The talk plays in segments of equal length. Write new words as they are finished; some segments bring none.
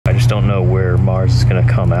don't know where Mars is gonna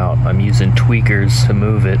come out. I'm using tweakers to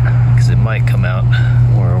move it because it might come out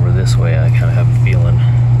more over this way. I kind of have a feeling.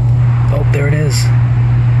 Oh, there it is.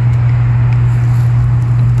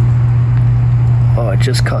 Oh, I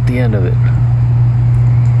just caught the end of it.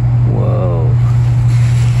 Whoa.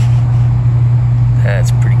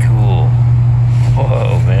 That's pretty cool.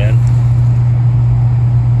 Whoa, man.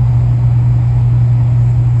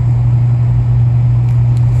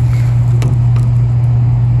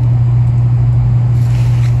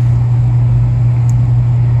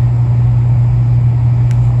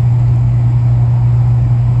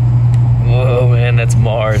 Whoa, man, that's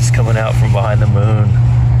Mars coming out from behind the moon.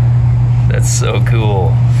 That's so cool.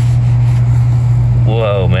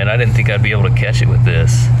 Whoa, man, I didn't think I'd be able to catch it with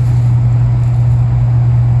this.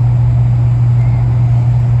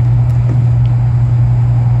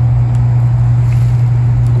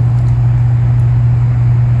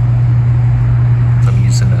 I'm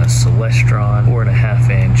using a Celestron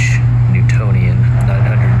 4.5-inch Newtonian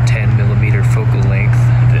 910mm focal length.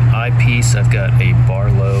 The eyepiece, I've got a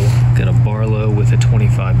Barlow. Got a Barlow with a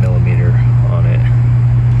 25mm on it.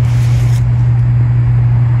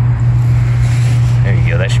 There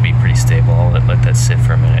you go, that should be pretty stable. I'll let that sit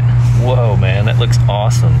for a minute. Whoa, man, that looks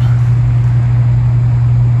awesome.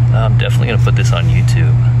 I'm definitely gonna put this on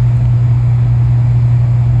YouTube.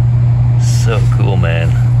 So cool, man.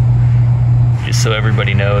 Just so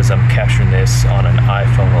everybody knows, I'm capturing this on an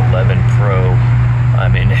iPhone 11 Pro.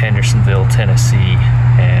 I'm in Hendersonville, Tennessee,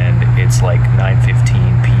 and it's like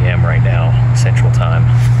 9:15 p.m. right now, Central Time.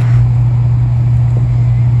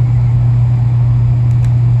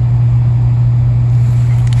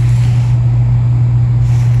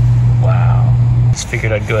 Just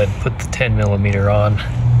figured I'd go ahead and put the 10mm on.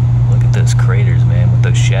 Look at those craters, man, with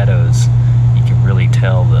those shadows. You can really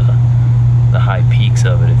tell the high peaks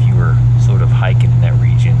of it. If you were sort of hiking in that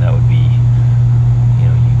region, that would be, you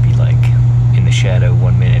know, you'd be like in the shadow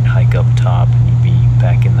 1 minute, hike up top, and you'd be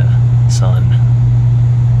back in the sun.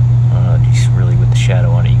 Just really with the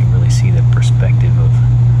shadow on it, you can really see the perspective of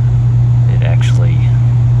it actually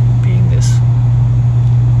being this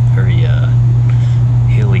very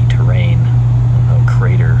hilly terrain.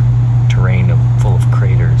 Crater terrain full of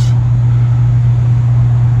craters.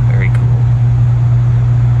 Very cool.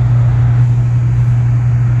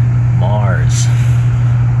 Mars.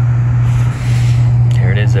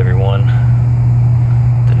 There it is, everyone.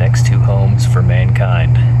 The next two homes for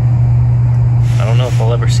mankind. I don't know if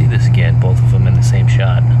I'll ever see this again, both of them in the same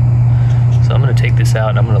shot. So I'm going to take this out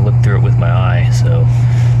and I'm going to look through it with my eye. So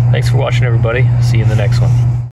thanks for watching, everybody. See you in the next one.